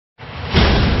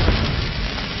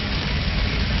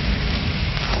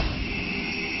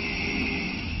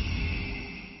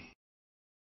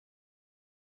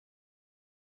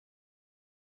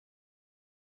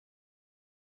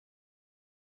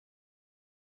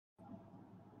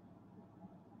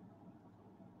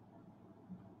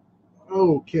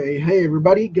Okay, hey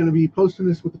everybody, gonna be posting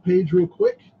this with the page real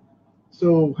quick,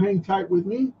 so hang tight with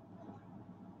me.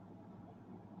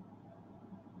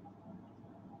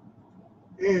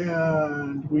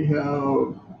 And we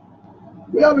have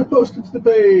it posted to the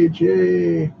page.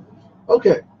 Yay!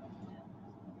 Okay,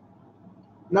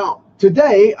 now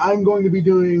today I'm going to be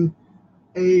doing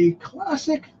a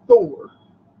classic Thor.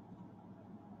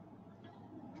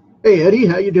 Hey Eddie,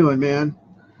 how you doing, man?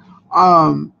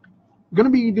 Um, gonna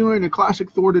be doing a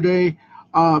classic Thor today,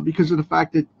 because of the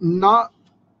fact that not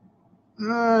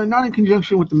in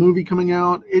conjunction with the movie coming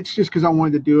out. It's just because I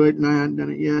wanted to do it and I hadn't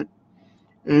done it yet,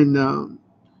 and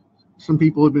some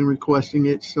people have been requesting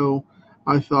it, so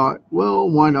I thought, well,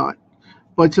 why not?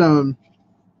 But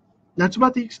that's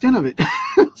about the extent of it.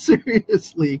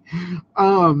 Seriously,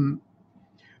 um,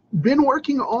 been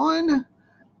working on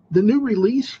the new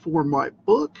release for my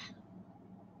book,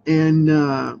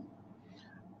 and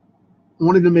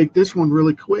wanted to make this one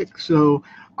really quick. So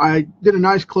I did a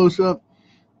nice close up.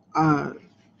 Uh,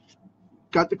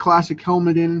 got the classic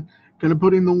helmet in, gonna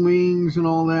put in the wings and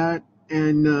all that,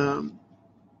 and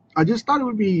I just thought it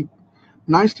would be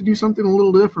nice to do something a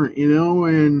little different,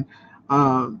 and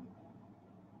um,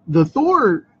 the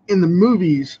Thor in the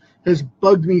movies has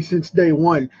bugged me since day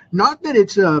one. Not that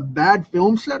it's a bad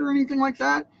film set or anything like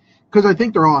that, because I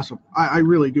think they're awesome. I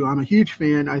really do. I'm a huge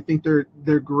fan. I think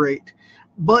they're great.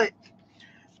 But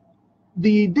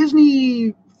the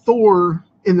Disney Thor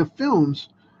in the films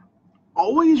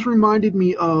always reminded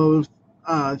me of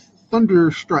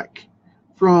Thunderstrike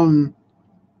from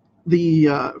the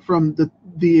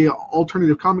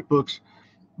alternative comic books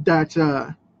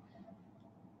that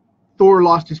Thor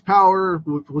lost his power,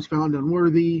 was found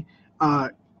unworthy, uh,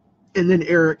 and then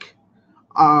Eric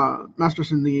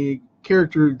Masterson, the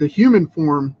character, the human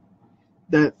form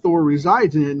that Thor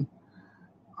resides in,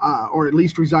 or at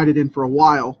least resided in for a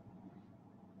while,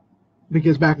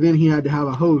 because back then he had to have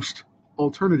a host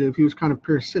alternative. He was kind of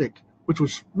parasitic, which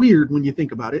was weird when you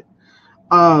think about it.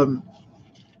 Um,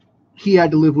 he had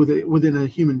to live within a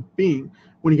human being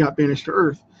when he got banished to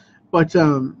Earth. But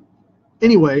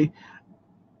anyway,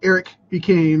 Eric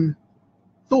became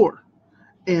Thor,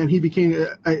 and he became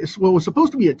what was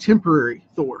supposed to be a temporary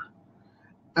Thor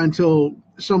until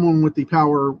someone with the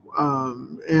power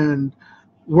and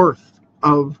worth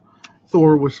of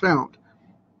Thor was found.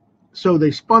 So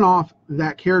they spun off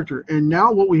that character, and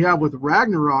now what we have with the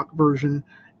Ragnarok version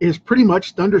is pretty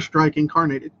much Thunderstrike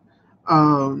incarnated,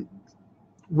 um,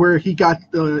 where he got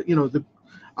the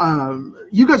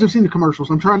you guys have seen the commercials.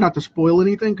 I'm trying not to spoil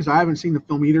anything because I haven't seen the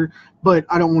film either, but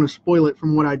I don't want to spoil it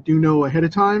from what I do know ahead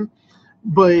of time.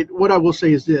 But what I will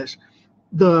say is this: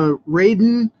 the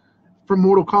Raiden from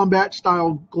Mortal Kombat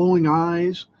style glowing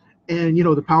eyes, and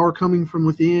the power coming from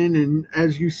within, and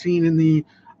as you've seen in the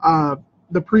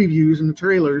previews and the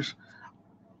trailers,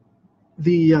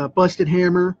 the busted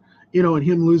hammer, and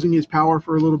him losing his power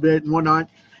for a little bit and whatnot,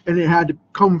 and it had to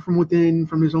come from within,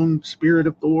 from his own spirit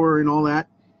of Thor and all that.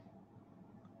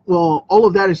 Well, all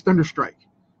of that is Thunderstrike,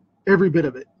 every bit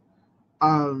of it.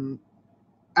 Um,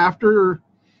 After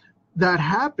that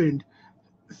happened,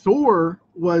 Thor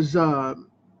was a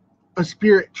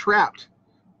spirit trapped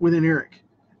within Eric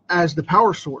as the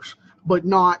power source, but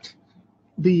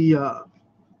the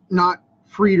not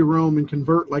free to roam and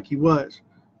convert like he was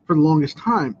for the longest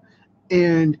time.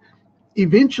 And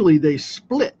eventually they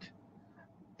split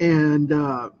and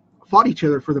fought each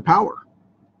other for the power.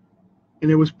 And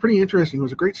it was pretty interesting. It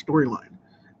was a great storyline.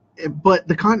 But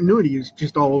the continuity is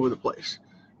just all over the place.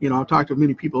 I've talked to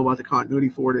many people about the continuity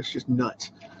for it. It's just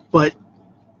nuts. But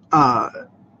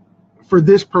for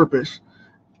this purpose,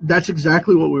 that's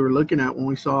exactly what we were looking at when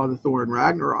we saw the Thor and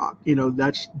Ragnarok.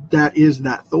 That is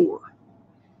that Thor.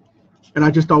 And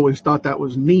I just always thought that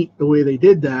was neat the way they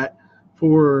did that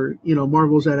for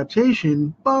Marvel's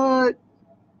adaptation. But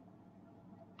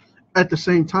at the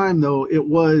same time, though, it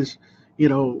was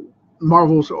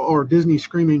Marvel's or Disney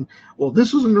screaming, well,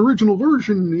 this is an original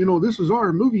version, this is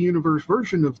our movie universe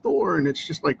version of Thor. And it's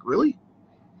just like, really?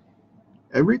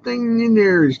 Everything in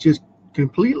there is just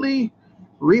completely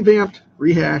revamped,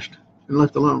 rehashed, and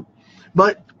left alone.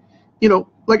 But,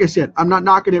 like I said, I'm not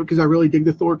knocking it because I really dig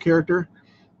the Thor character.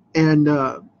 And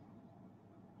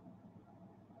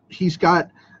he's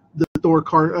got the Thor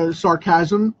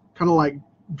sarcasm, kind of like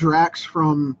Drax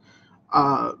from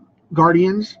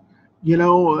Guardians.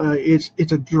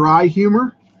 It's a dry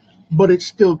humor, but it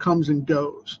still comes and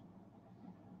goes.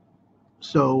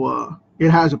 So it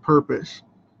has a purpose.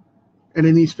 And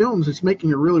in these films, it's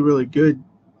making a really, really good,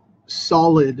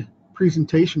 solid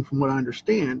presentation from what I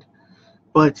understand.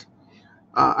 But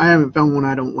I haven't found one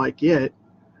I don't like yet.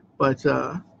 But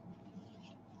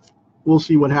we'll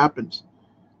see what happens.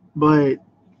 But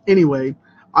anyway,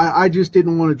 I just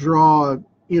didn't want to draw,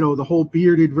 the whole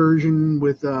bearded version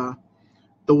with the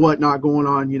whatnot going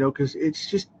on, because it's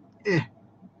just,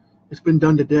 it's been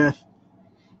done to death.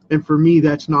 And for me,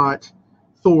 that's not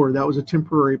Thor. That was a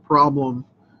temporary problem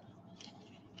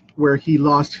where he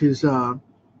lost his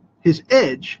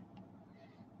edge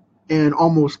and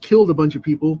almost killed a bunch of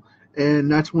people,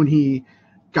 and that's when he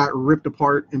got ripped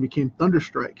apart and became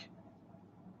Thunderstrike.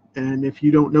 And if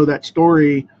you don't know that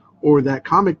story or that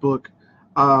comic book,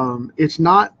 it's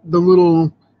not the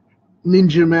little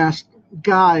ninja masked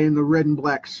guy in the red and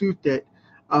black suit that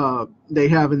they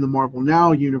have in the Marvel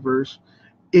Now universe.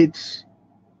 It's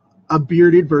a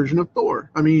bearded version of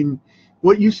Thor. I mean,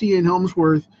 what you see in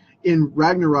Helmsworth in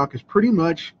Ragnarok is pretty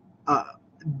much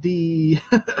the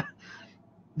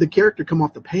the character come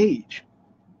off the page.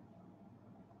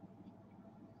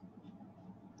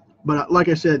 But like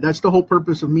I said, that's the whole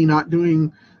purpose of me not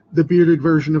doing the bearded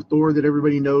version of Thor that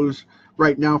everybody knows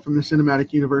right now from the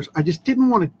cinematic universe. I just didn't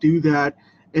want to do that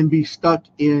and be stuck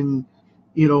in,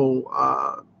 movie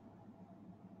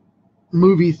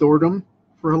Thordom,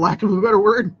 for a lack of a better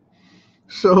word.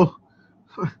 So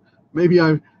maybe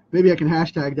I can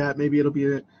hashtag that. Maybe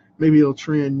it'll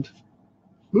trend.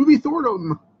 Movie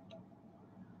Thordom.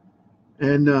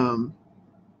 And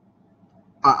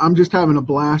I'm just having a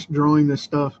blast drawing this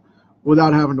stuff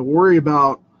without having to worry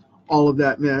about all of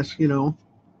that mess,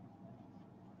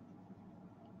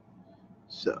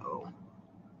 So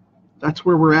that's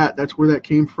where we're at. That's where that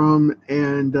came from.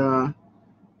 And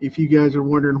if you guys are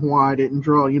wondering why I didn't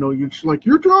draw, you're just like,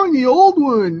 you're drawing the old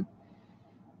one.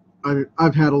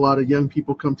 I've had a lot of young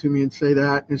people come to me and say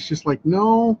that. And it's just like,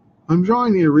 no, I'm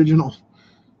drawing the original.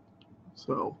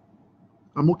 So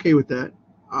I'm okay with that.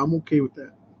 I'm okay with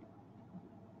that.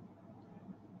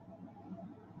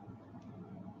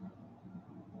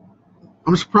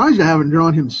 I'm surprised I haven't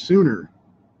drawn him sooner.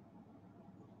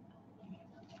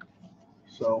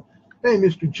 So, hey,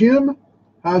 Mr. Jim,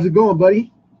 how's it going,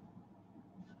 buddy?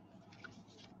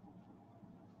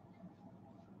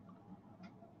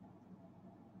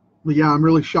 But yeah, I'm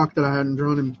really shocked that I hadn't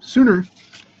drawn him sooner,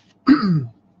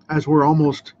 as we're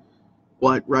almost,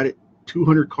 right at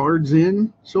 200 cards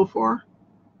in so far.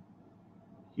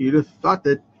 You'd have thought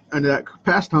that under that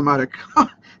past time I'd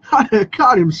have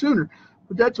caught him sooner,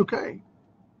 but that's okay,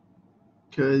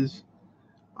 because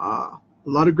a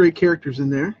lot of great characters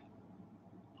in there,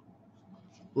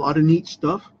 a lot of neat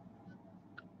stuff,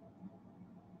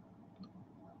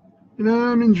 and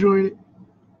I'm enjoying it.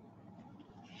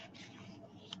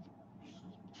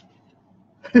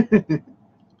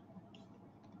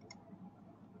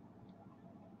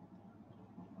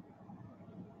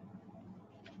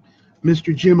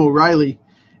 Mr. Jim O'Reilly,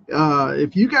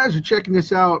 if you guys are checking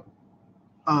this out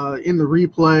in the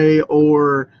replay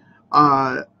or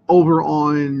over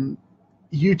on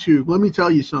YouTube, let me tell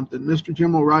you something. Mr.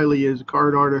 Jim O'Reilly is a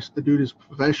card artist. The dude is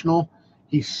professional.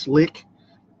 He's slick,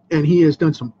 and he has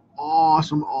done some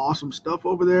awesome stuff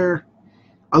over there.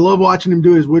 I love watching him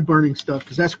do his wood burning stuff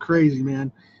because that's crazy,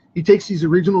 man. He takes these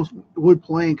original wood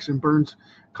planks and burns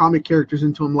comic characters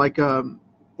into them, like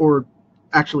or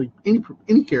actually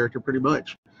any character pretty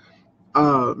much.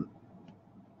 In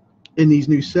these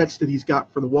new sets that he's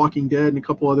got for The Walking Dead and a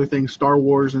couple other things, Star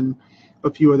Wars and a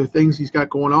few other things he's got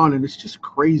going on, and it's just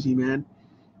crazy, man.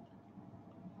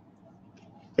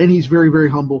 And he's very, very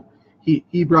humble.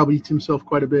 He browbeats himself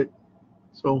quite a bit.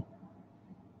 So,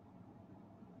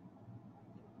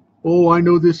 oh, I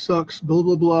know this sucks, blah,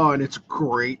 blah, blah, and it's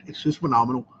great. It's just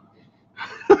phenomenal.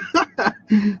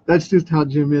 That's just how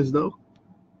Jim is, though.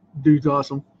 Dude's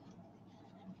awesome.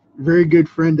 Very good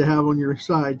friend to have on your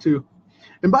side, too.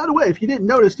 And by the way, if you didn't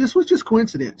notice, this was just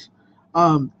coincidence.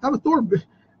 I have a Thor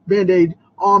Band-Aid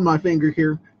on my finger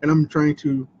here, and I'm trying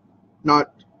to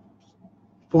not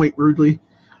point rudely.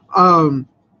 It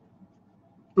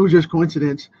was just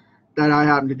coincidence that I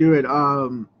happened to do it.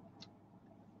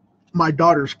 My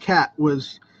daughter's cat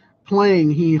was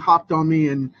playing. He hopped on me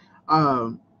and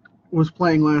was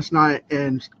playing last night,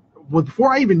 and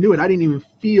before I even knew it, I didn't even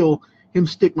feel him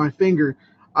stick my finger.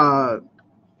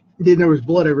 Then there was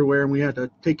blood everywhere, and we had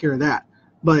to take care of that.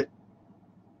 But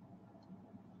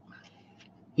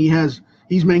he's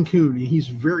Mancoon. He's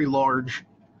very large.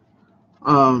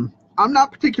 I'm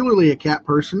not particularly a cat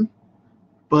person,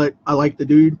 but I like the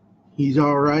dude. He's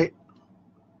all right.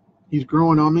 He's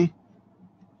growing on me.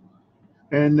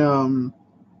 And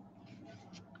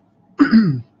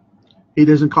he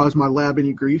doesn't cause my lab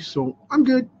any grief, so I'm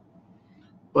good.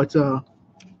 But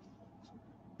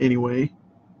anyway.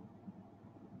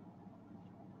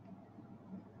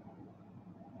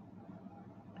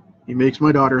 He makes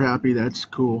my daughter happy. That's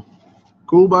cool.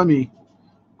 Cool by me.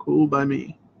 Cool by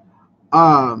me.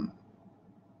 Um,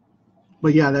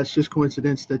 but yeah, that's just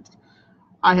coincidence that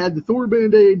I had the Thor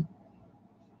Band-Aid.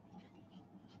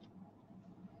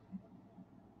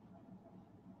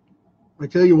 I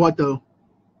tell you what, though,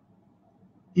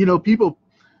 people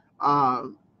uh,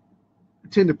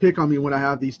 tend to pick on me when I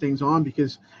have these things on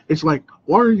because it's like,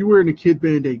 why are you wearing a kid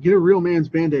Band-Aid? Get a real man's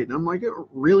Band-Aid. And I'm like,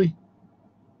 really?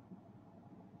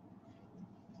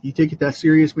 You take it that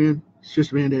serious, man? It's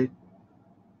just a Band-Aid.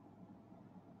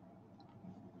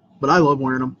 But I love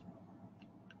wearing them.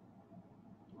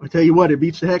 I tell you what, it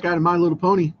beats the heck out of My Little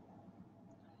Pony.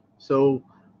 So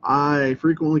I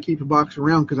frequently keep a box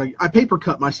around because I paper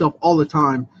cut myself all the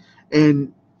time,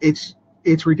 and it's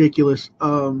ridiculous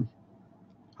how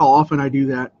often I do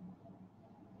that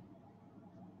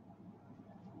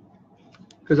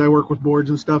because I work with boards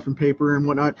and stuff and paper and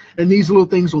whatnot, and these little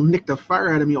things will nick the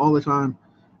fire out of me all the time.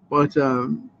 But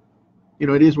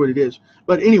it is what it is.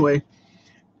 But anyway,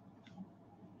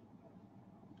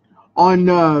 on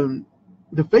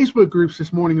the Facebook groups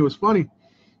this morning, it was funny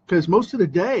because most of the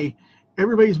day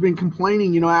everybody's been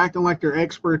complaining, acting like they're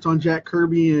experts on Jack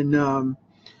Kirby and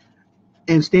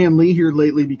Stan Lee here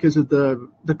lately because of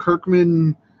the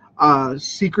Kirkman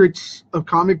Secrets of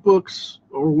Comic Books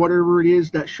or whatever it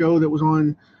is, that show that was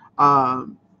on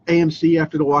AMC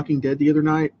after The Walking Dead the other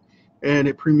night, and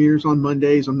it premieres on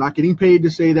Mondays. I'm not getting paid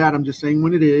to say that. I'm just saying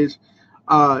when it is.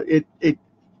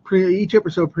 Each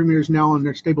episode premieres now on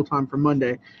their stable time for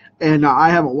Monday, and I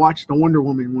haven't watched the Wonder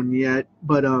Woman one yet,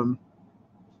 but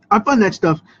I find that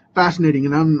stuff fascinating,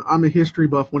 and I'm a history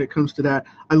buff when it comes to that.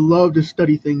 I love to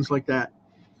study things like that,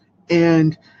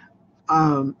 and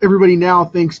everybody now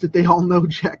thinks that they all know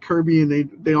Jack Kirby and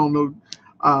they all know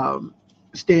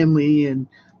Stan Lee, and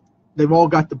they've all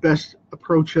got the best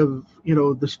approach of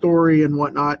the story and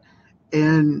whatnot,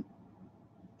 and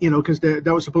because that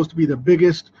was supposed to be the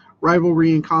biggest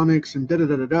rivalry in comics and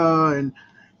and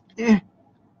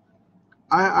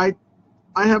I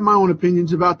have my own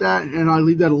opinions about that, and I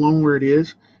leave that alone where it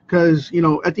is because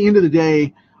at the end of the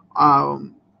day,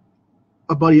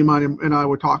 a buddy of mine and I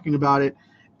were talking about it,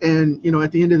 and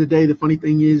at the end of the day, the funny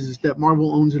thing is that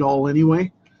Marvel owns it all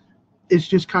anyway. It's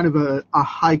just kind of a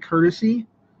high courtesy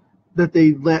that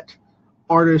they let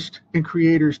artists and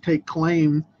creators take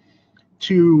claim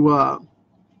to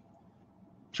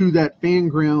that fan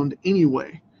ground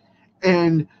anyway.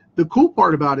 And the cool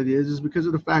part about it is because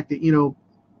of the fact that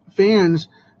fans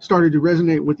started to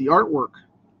resonate with the artwork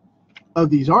of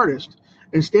these artists,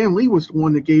 and Stan Lee was the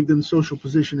one that gave them social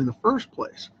position in the first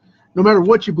place. No matter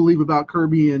what you believe about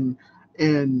Kirby and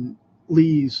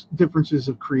Lee's differences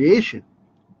of creation,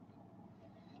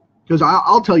 because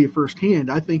I'll tell you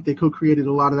firsthand, I think they co-created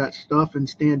a lot of that stuff and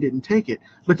Stan didn't take it,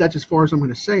 but that's as far as I'm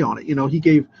going to say on it.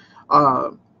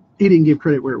 He didn't give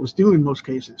credit where it was due in most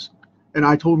cases, and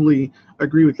I totally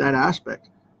agree with that aspect.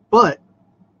 But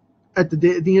at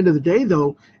the end of the day,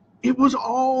 though, it was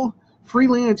all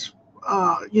freelance,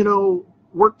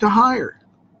 work to hire.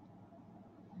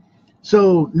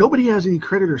 So nobody has any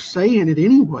credit or say in it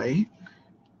anyway,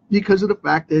 because of the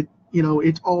fact that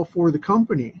it's all for the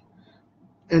company,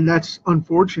 and that's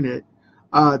unfortunate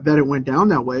that it went down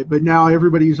that way. But now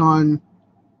everybody's on,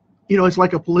 it's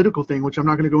like a political thing, which I'm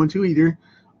not going to go into either.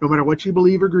 No matter what you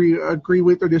believe, agree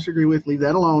with, or disagree with, leave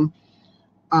that alone.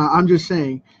 I'm just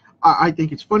saying, I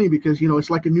think it's funny because it's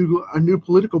like a new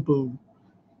political boom,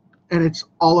 and it's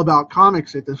all about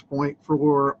comics at this point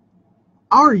for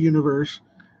our universe,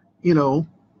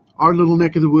 our little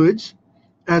neck of the woods,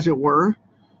 as it were,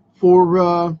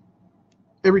 for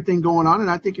everything going on.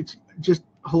 And I think it's just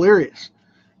hilarious.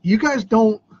 You guys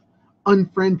don't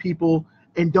unfriend people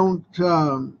and don't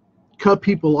cut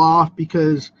people off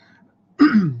because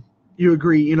you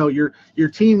agree, your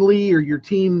team Lee or your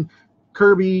team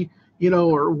Kirby,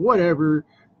 or whatever.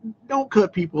 Don't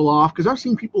cut people off, because I've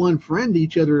seen people unfriend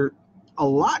each other a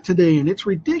lot today, and it's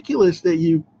ridiculous that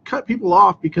you cut people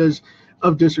off because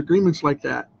of disagreements like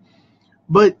that.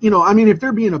 But, if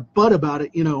they're being a butt about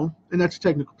it, and that's a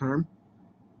technical term,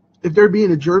 if they're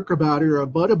being a jerk about it or a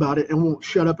butt about it and won't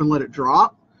shut up and let it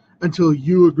drop until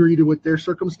you agree to what their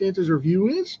circumstances or view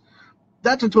is,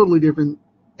 that's a totally different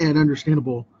and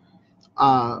understandable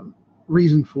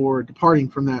reason for departing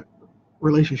from that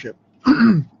relationship.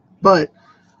 But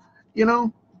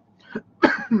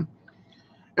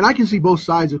and I can see both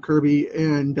sides of Kirby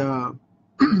and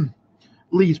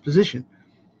Lee's position,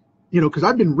 because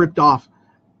I've been ripped off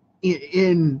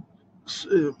in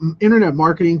internet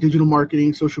marketing, digital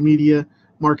marketing, social media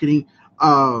marketing.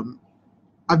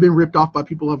 I've been ripped off by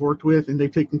people I've worked with, and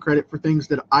they've taken credit for things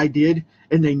that I did,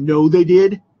 and they know they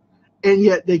did. and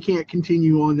yet they can't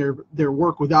continue on their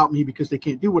work without me because they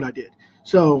can't do what I did.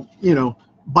 So,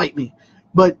 bite me.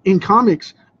 But in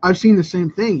comics, I've seen the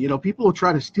same thing. People will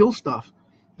try to steal stuff.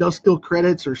 They'll steal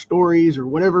credits or stories or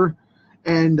whatever.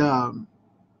 And,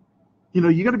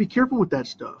 you got to be careful with that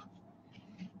stuff.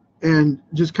 And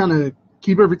just kind of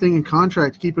keep everything in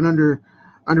contract, keep it under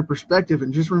perspective.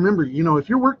 And just remember, if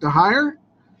you're work to hire,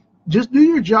 just do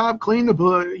your job, claim the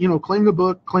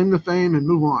book, claim the fame, and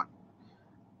move on.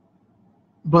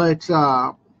 But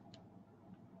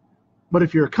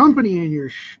if you're a company and you're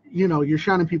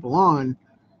shining people on,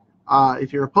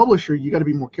 if you're a publisher, you got to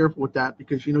be more careful with that,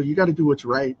 because you got to do what's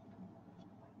right.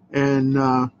 And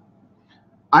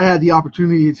I had the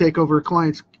opportunity to take over a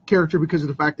client's character because of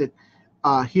the fact that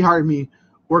he hired me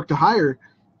work to hire,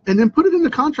 and then put it in the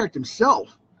contract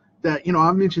himself that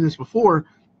I've mentioned this before,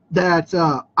 that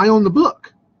I own the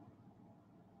book.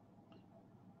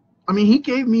 I mean, he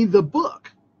gave me the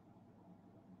book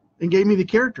and gave me the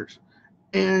characters,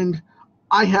 and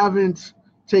I haven't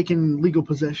taken legal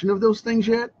possession of those things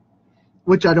yet,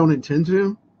 which I don't intend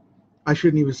to. I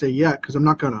shouldn't even say yet, because I'm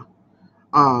not gonna.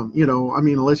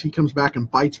 Unless he comes back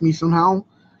and bites me somehow,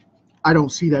 I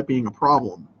don't see that being a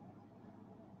problem.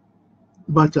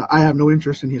 But I have no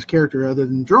interest in his character other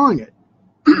than drawing it.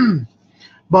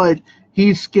 But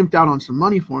he skimped out on some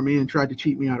money for me and tried to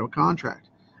cheat me out of a contract,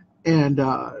 and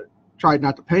tried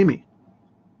not to pay me.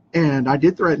 And I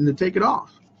did threaten to take it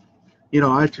off.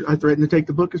 I threatened to take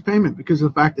the book as payment because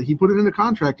of the fact that he put it in the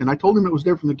contract, and I told him it was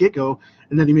there from the get-go,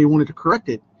 and that he may have wanted to correct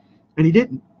it, and he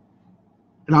didn't.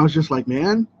 And I was just like,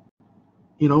 man,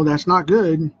 that's not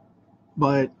good.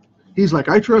 But he's like,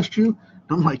 I trust you.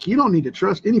 And I'm like, you don't need to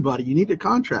trust anybody. You need a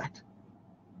contract.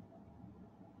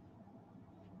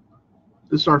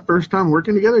 This is our first time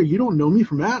working together. You don't know me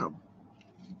from Adam.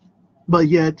 But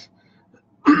yet,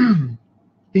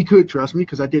 he could trust me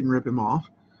because I didn't rip him off.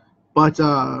 But,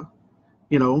 that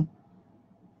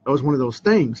was one of those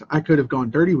things. I could have gone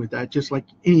dirty with that, just like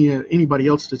anybody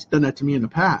else that's done that to me in the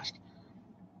past.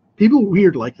 People are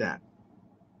weird like that.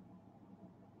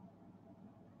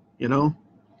 You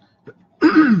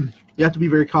have to be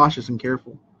very cautious and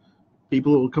careful.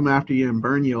 People will come after you and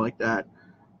burn you like that.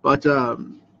 But,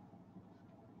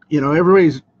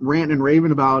 everybody's ranting and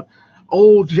raving about,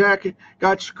 oh, Jack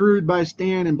got screwed by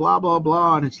Stan and blah, blah,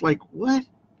 blah. And it's like, what?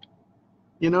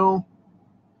 We'll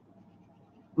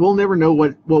never know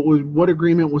what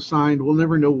agreement was signed. We'll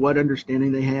never know what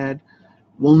understanding they had.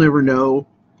 We'll never know,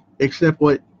 except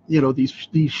what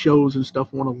these shows and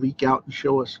stuff want to leak out and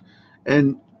show us.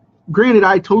 And granted,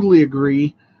 I totally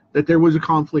agree that there was a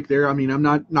conflict there. I mean, I'm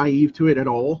not naive to it at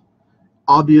all.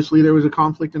 Obviously, there was a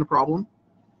conflict and a problem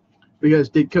because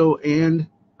Ditko and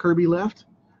Kirby left.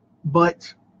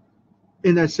 But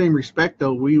in that same respect,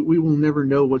 though, we will never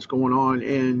know what's going on.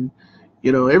 And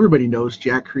everybody knows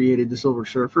Jack created the Silver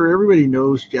Surfer. Everybody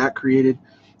knows Jack created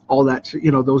all that,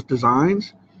 those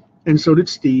designs. And so did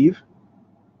Steve.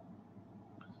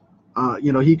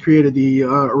 He created the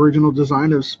original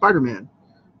design of Spider-Man,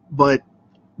 but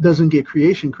doesn't get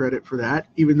creation credit for that,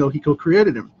 even though he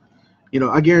co-created him.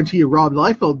 I guarantee you Rob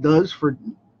Liefeld does for,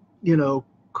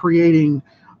 creating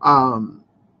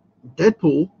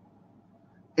Deadpool.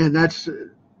 And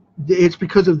it's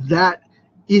because of that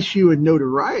issue and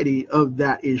notoriety of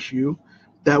that issue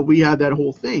that we had that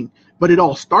whole thing. But it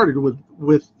all started with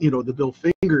the Bill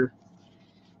Finger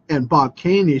and Bob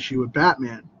Kane issue of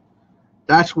Batman.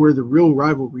 That's where the real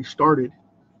rivalry started.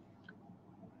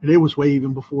 And it was way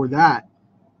even before that.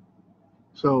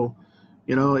 So,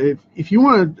 if you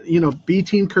want to, be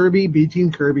Team Kirby, be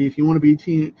Team Kirby. If you want to be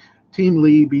Team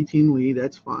Lee, be Team Lee.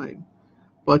 That's fine.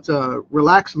 But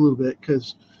relax a little bit,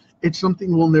 because it's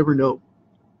something we'll never know.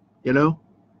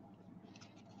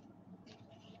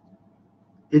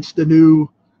 It's the new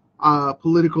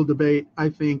political debate, I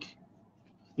think.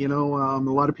 A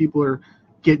lot of people are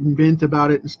getting bent about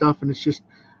it and stuff, and it's just,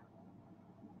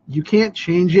 you can't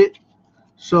change it,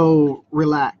 so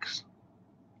relax.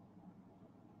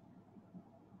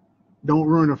 Don't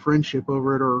ruin a friendship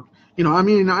over it, or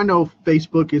I know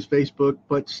Facebook is Facebook,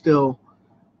 but still,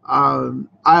 I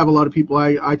have a lot of people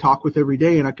I talk with every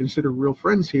day and I consider real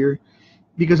friends here,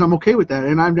 because I'm okay with that,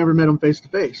 and I've never met them face to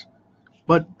face.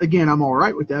 But again, I'm all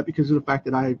right with that because of the fact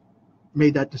that I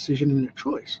made that decision and that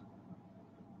choice.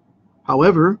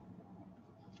 However,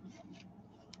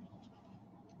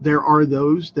 there are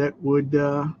those that would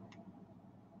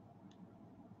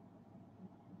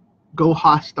go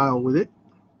hostile with it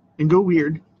and go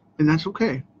weird, and that's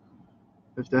okay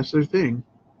if that's their thing.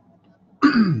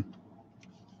 But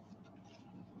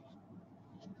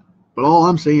all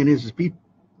I'm saying is be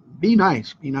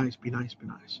nice, be nice, be nice, be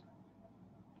nice.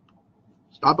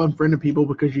 Stop unfriending people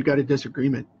because you got a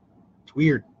disagreement. It's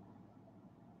weird.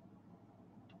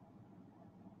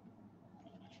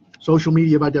 Social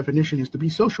media, by definition, is to be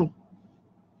social.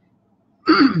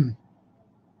 Clearing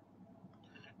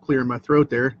my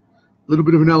throat there. A little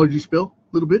bit of an allergy spill.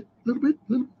 Little bit.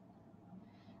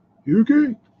 You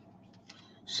okay?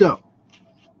 So,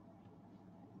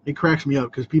 it cracks me up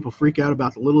because people freak out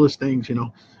about the littlest things, you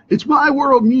know. It's my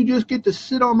world and you just get to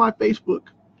sit on my Facebook.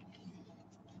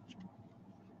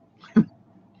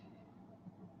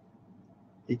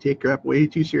 They take crap way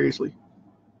too seriously.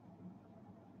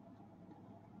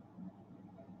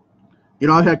 You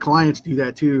know, I've had clients do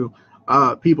that too.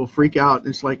 People freak out and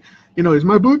it's like, you know, is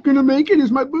my book going to make it?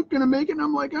 Is my book going to make it? And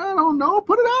I'm like, I don't know.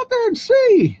 Put it out there and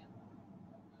see.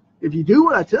 If you do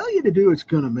what I tell you to do, it's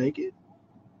going to make it.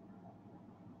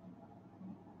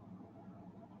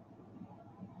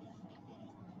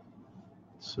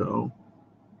 So,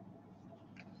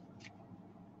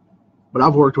 but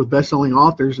I've worked with best-selling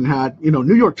authors and had, you know,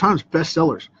 New York Times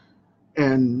bestsellers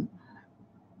and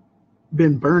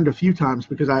been burned a few times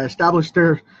because I established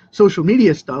their social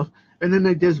media stuff and then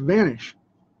they just vanish.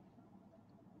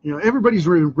 You know, everybody's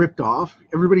ripped off.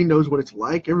 Everybody knows what it's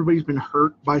like. Everybody's been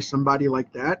hurt by somebody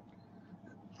like that.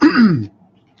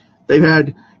 They've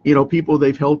had, you know, people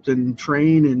they've helped and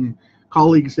train and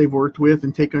colleagues they've worked with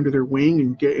and take under their wing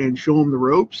and get and show them the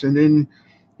ropes. And then,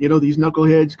 you know, these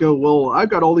knuckleheads go, well, I've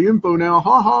got all the info now.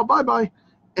 Ha ha, bye bye.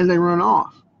 And they run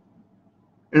off.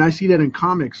 And I see that in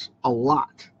comics a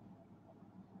lot.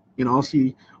 You know, I'll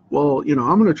see, well, you know,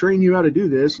 I'm going to train you how to do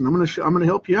this and I'm going to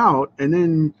help you out. And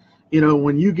then, you know,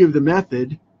 when you give the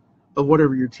method of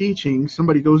whatever you're teaching,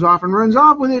 somebody goes off and runs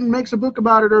off with it and makes a book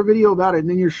about it or a video about it, and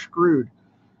then you're screwed.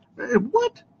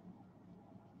 What?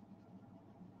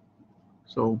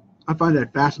 So I find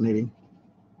that fascinating.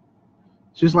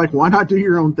 It's just like, why not do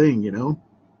your own thing, you know?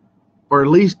 Or at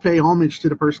least pay homage to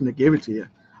the person that gave it to you.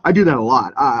 I do that a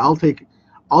lot. I'll take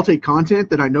content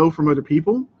that I know from other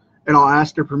people and I'll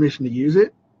ask their permission to use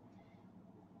it.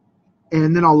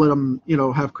 And then I'll let them, you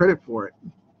know, have credit for it.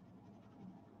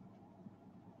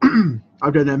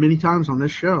 I've done that many times on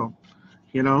this show,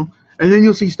 you know. And then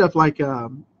you'll see stuff like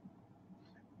you'll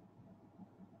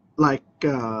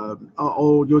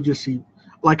just see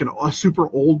like a super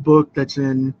old book that's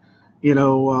in, you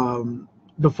know,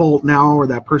 default now, or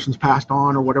that person's passed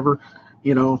on or whatever,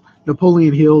 you know,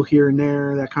 Napoleon Hill here and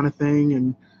there, that kind of thing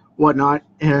and whatnot.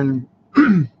 And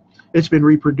it's been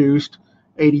reproduced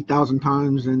 80,000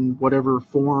 times in whatever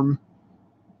form,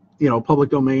 you know, public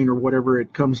domain or whatever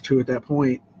it comes to at that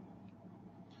point.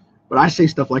 But I say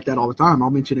stuff like that all the time. I'll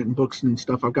mention it in books and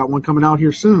stuff. I've got one coming out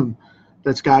here soon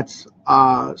that's got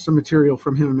some material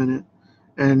from him in it.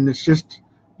 And it's just,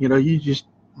 you know, you just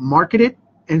market it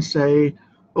and say,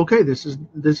 okay, this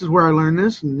is where I learned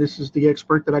this, and this is the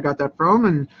expert that I got that from,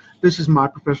 and this is my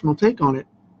professional take on it,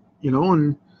 you know,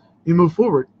 and you move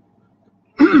forward.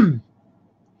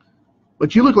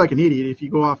 But you look like an idiot if you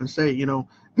go off and say, you know,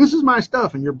 this is my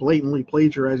stuff, and you're blatantly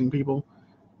plagiarizing people.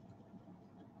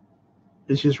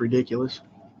 It's just ridiculous.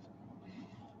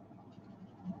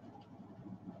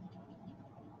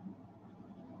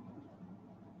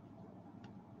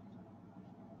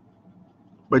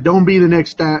 But don't be the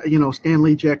next, you know, Stan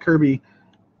Lee, Jack Kirby,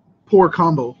 poor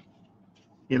combo,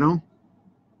 you know?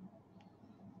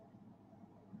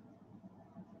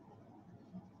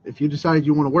 If you decide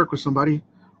you want to work with somebody,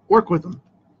 work with them.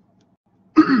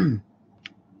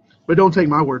 But don't take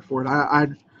my word for it. I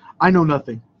know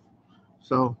nothing.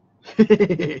 So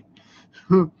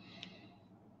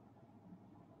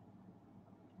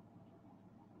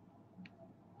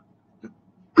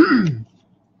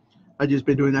I've just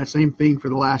been doing that same thing for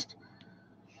the last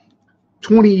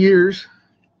 20 years.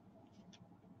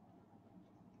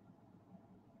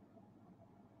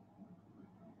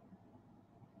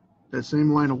 That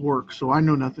same line of work, so I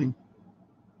know nothing.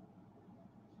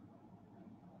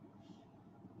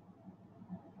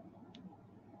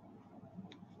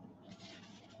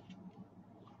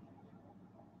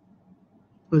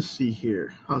 Let's see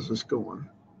here. How's this going?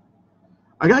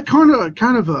 I got kind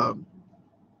of a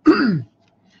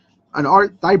an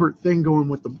Art Thibert thing going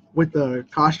with the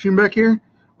costume back here,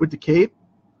 with the cape,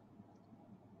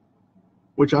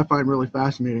 which I find really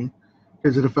fascinating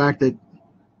because of the fact that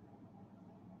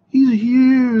he's a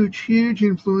huge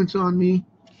influence on me,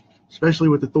 especially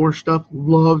with the Thor stuff.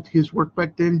 Loved his work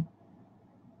back then.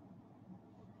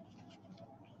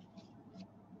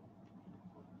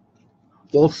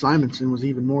 Walt Simonson was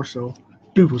even more so.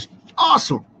 Dude was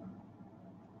awesome.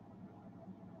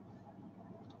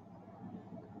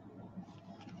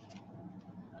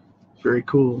 Very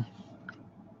cool.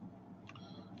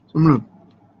 So I'm going to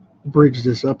bridge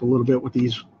this up a little bit with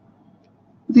these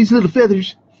little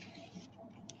feathers,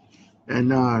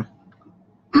 and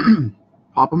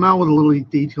pop them out with a little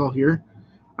detail here.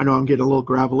 I know I'm getting a little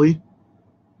gravelly.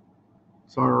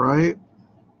 It's all right.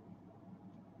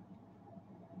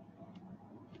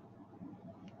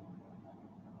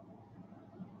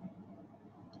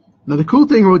 Now the cool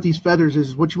thing with these feathers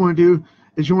is what you want to do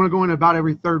is you want to go in about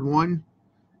every third one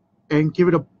and give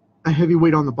it a heavy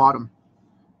weight on the bottom,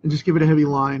 and just give it a heavy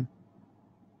line.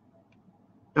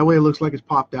 That way it looks like it's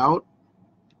popped out.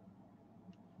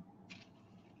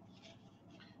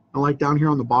 And like down here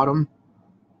on the bottom,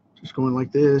 just going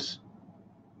like this,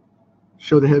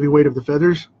 show the heavy weight of the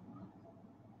feathers.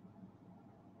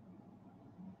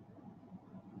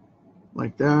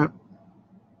 Like that.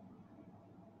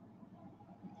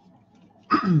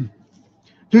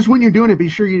 Just when you're doing it, be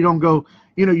sure you don't go,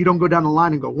 you don't go down the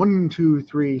line and go 1, 2,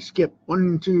 3, skip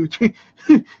 1, 2, 3.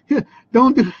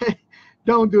 Don't do it.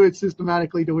 Don't do it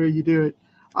systematically to where you do it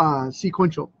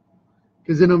sequential,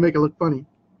 because then it'll make it look funny.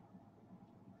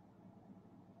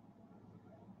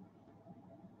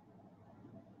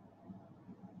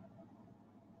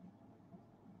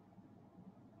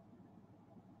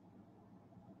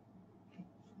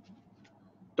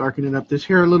 Darkening up this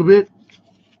hair a little bit.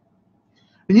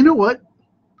 And you know what?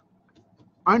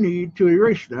 I need to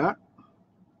erase that.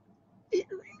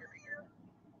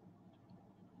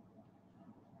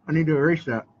 I need to erase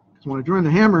that, because when I join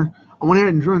the hammer, I went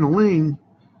ahead and joined the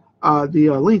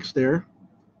links there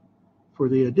for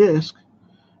the disc.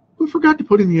 We forgot to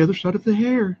put in the other side of the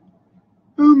hair.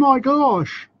 Oh my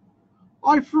gosh,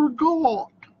 I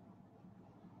forgot.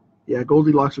 Yeah,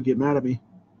 Goldilocks will get mad at me.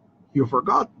 You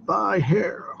forgot thy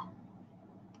hair.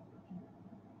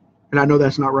 And I know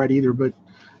that's not right either, but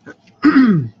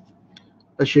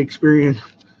a Shakespearean,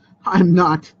 I'm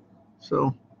not.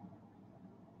 So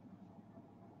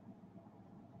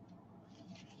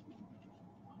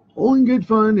all in good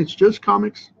fun. It's just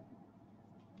comics.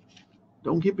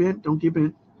 Don't get bent. Don't get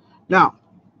bent. Now,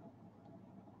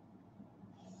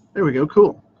 there we go.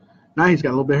 Cool. Now he's got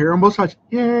a little bit of hair on both sides.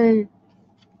 Yay.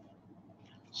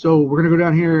 So we're going to go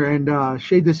down here and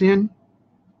shade this in.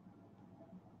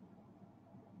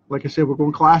 Like I said, we're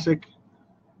going classic.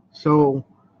 So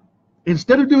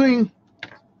instead of doing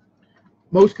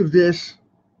most of this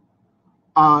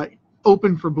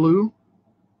open for blue,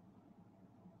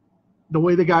 the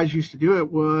way the guys used to do it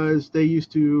was they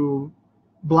used to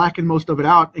blacken most of it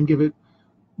out and give it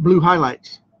blue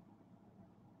highlights.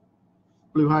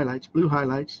 Blue highlights, blue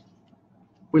highlights.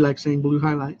 We like saying blue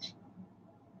highlights.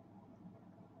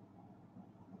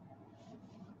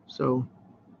 So,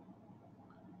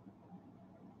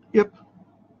 yep,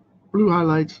 blue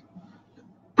highlights.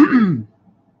 I'm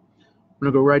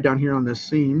going to go right down here on this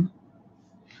seam.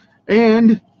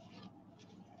 And I'm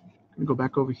going to go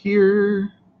back over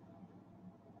here.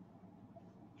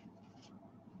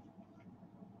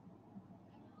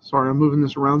 Sorry, I'm moving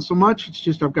this around so much. It's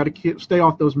just I've got to stay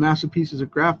off those massive pieces of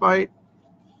graphite.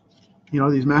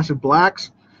 These massive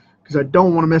blacks, because I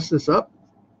don't want to mess this up.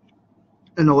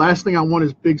 And the last thing I want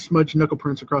is big smudged knuckle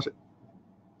prints across it,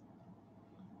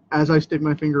 as I stick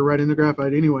my finger right in the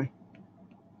graphite anyway.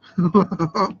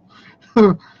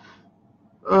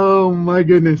 Oh my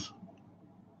goodness.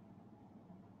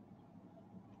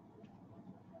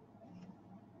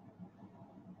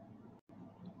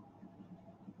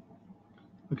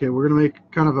 Okay, we're going to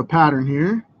make kind of a pattern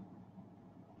here.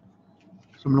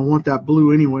 So I'm going to want that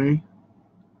blue anyway.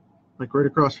 Like right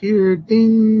across here.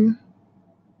 Ding.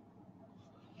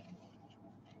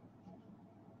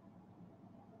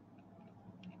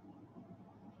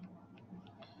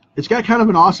 It's got kind of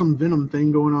an awesome Venom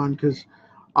thing going on, because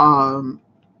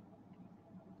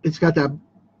it's got that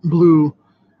blue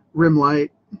rim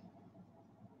light.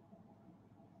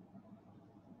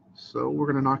 So we're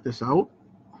going to knock this out.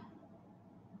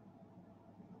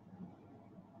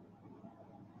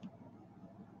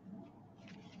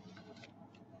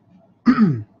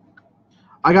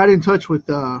 I got in touch with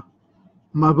my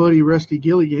buddy Rusty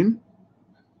Gilligan,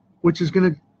 which is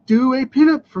going to do a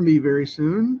pinup for me very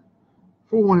soon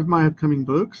for one of my upcoming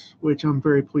books, which I'm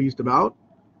very pleased about.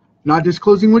 Not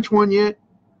disclosing which one yet,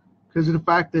 because of the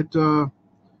fact that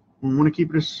we want to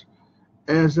keep it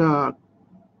as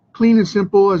clean and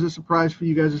simple as a surprise for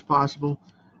you guys as possible.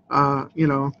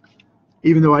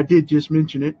 Even though I did just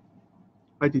mention it,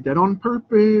 I did that on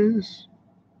purpose.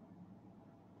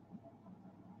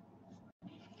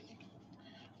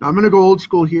 Now I'm going to go old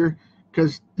school here,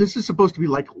 because this is supposed to be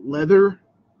like leather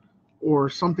or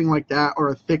something like that, or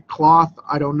a thick cloth.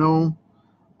 I don't know.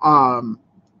 I'm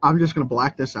just going to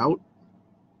black this out.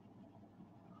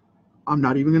 I'm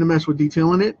not even going to mess with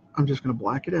detailing it. I'm just going to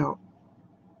black it out.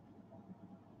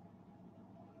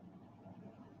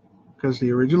 Because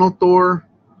the original Thor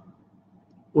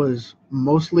was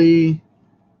mostly,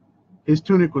 his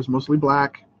tunic was mostly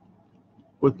black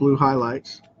with blue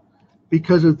highlights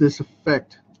because of this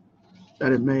effect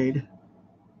that it made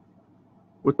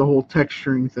with the whole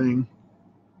texturing thing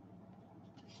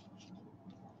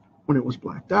when it was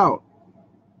blacked out.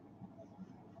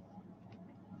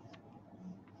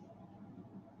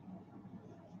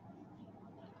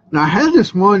 Now I had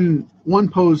this one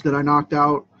pose that I knocked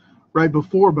out right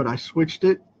before, but I switched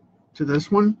it to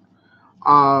this one.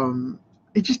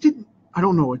 It just didn't, I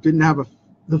don't know, it didn't have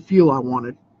the feel I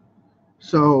wanted.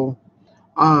 So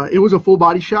it was a full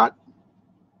body shot,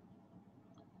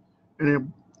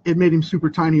 and it made him super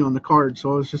tiny on the card.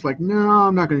 So I was just like, no,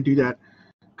 I'm not going to do that.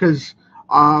 Because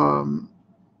not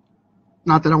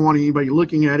that I want anybody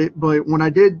looking at it, but when I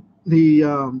did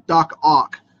the Doc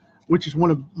Ock, which is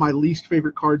one of my least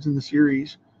favorite cards in the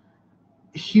series,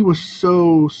 he was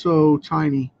so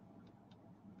tiny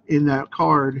in that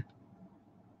card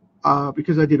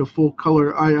because I did a full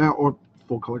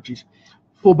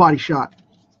body shot.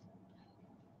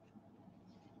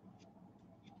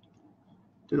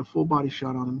 Did a full body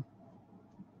shot on him.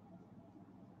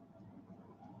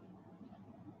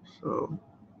 So,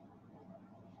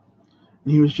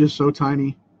 and he was just so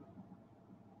tiny.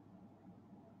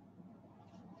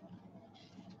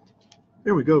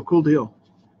 There we go. Cool deal.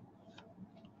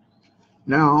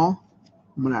 Now,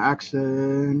 I'm going to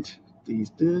accent these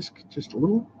discs just a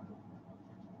little.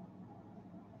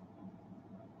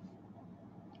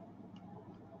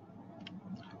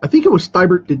 I think it was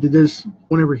Stybert that did this.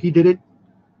 Whenever he did it,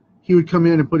 he would come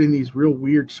in and put in these real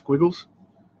weird squiggles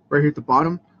right here at the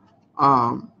bottom.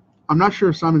 I'm not sure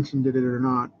if Simonson did it or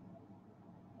not,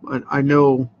 but I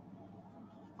know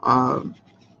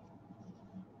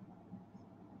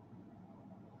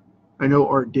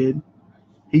Art did.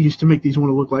 He used to make these want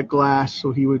to look like glass,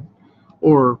 so he would,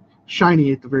 or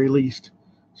shiny at the very least,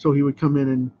 so he would come in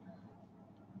and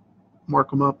mark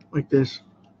them up like this,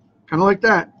 kind of like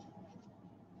that.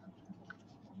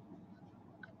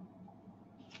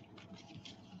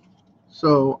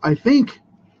 So I think,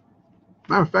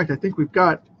 matter of fact, I think we've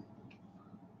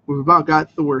about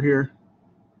got Thor here.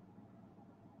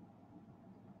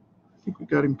 I think we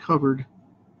got him covered.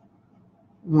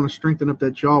 We want to strengthen up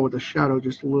that jaw with a shadow,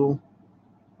 just a little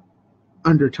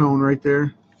undertone right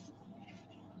there.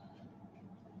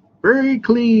 Very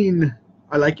clean.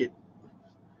 I like it.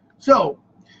 So,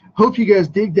 hope you guys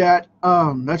dig that.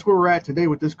 That's where we're at today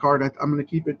with this card. I'm going to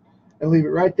keep it and leave it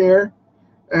right there.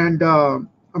 And I'm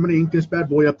going to ink this bad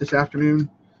boy up this afternoon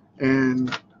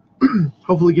and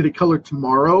hopefully get it colored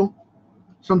tomorrow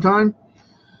sometime.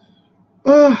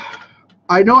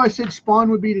 I know I said Spawn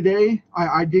would be today.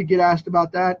 I did get asked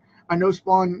about that. I know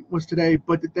Spawn was today,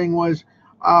 but the thing was,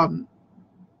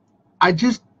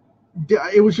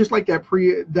 it was just like that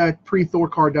pre Thor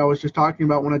card that I was just talking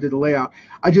about when I did the layout.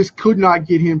 I just could not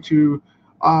get him to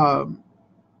come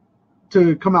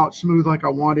out smooth like I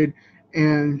wanted,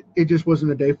 and it just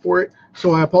wasn't a day for it.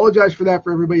 So I apologize for that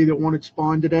for everybody that wanted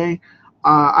Spawn today.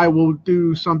 I will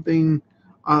do something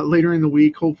later in the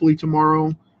week, hopefully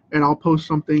tomorrow, and I'll post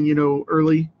something,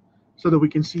 early so that we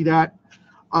can see that.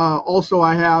 Also,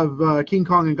 I have King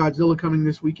Kong and Godzilla coming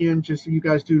this weekend, just so you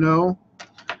guys do know.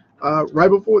 Right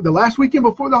before the last weekend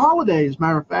before the holidays,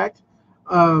 matter of fact,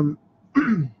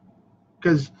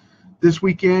 because this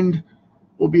weekend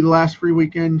will be the last free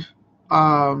weekend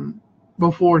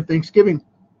before Thanksgiving,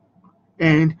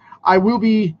 and I will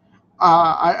be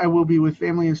I will be with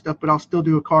family and stuff, but I'll still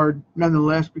do a card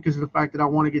nonetheless because of the fact that I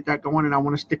want to get that going and I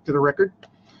want to stick to the record.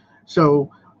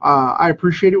 So I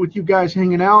appreciate it with you guys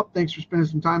hanging out. Thanks for spending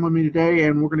some time with me today,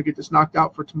 and we're going to get this knocked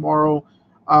out for tomorrow.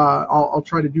 I'll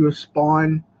try to do a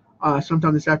Spawn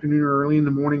sometime this afternoon or early in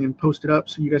the morning and post it up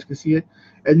so you guys can see it.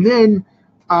 And then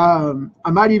I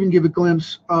might even give a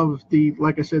glimpse of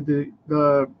like I said,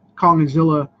 the Kong and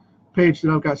Zilla page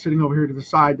that I've got sitting over here to the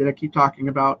side that I keep talking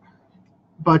about.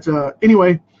 But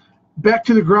anyway, back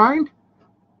to the grind.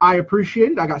 I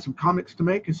appreciate it. I got some comics to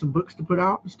make and some books to put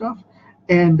out and stuff,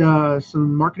 and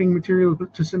some marketing material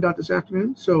to send out this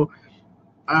afternoon. So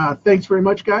thanks very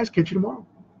much, guys. Catch you tomorrow.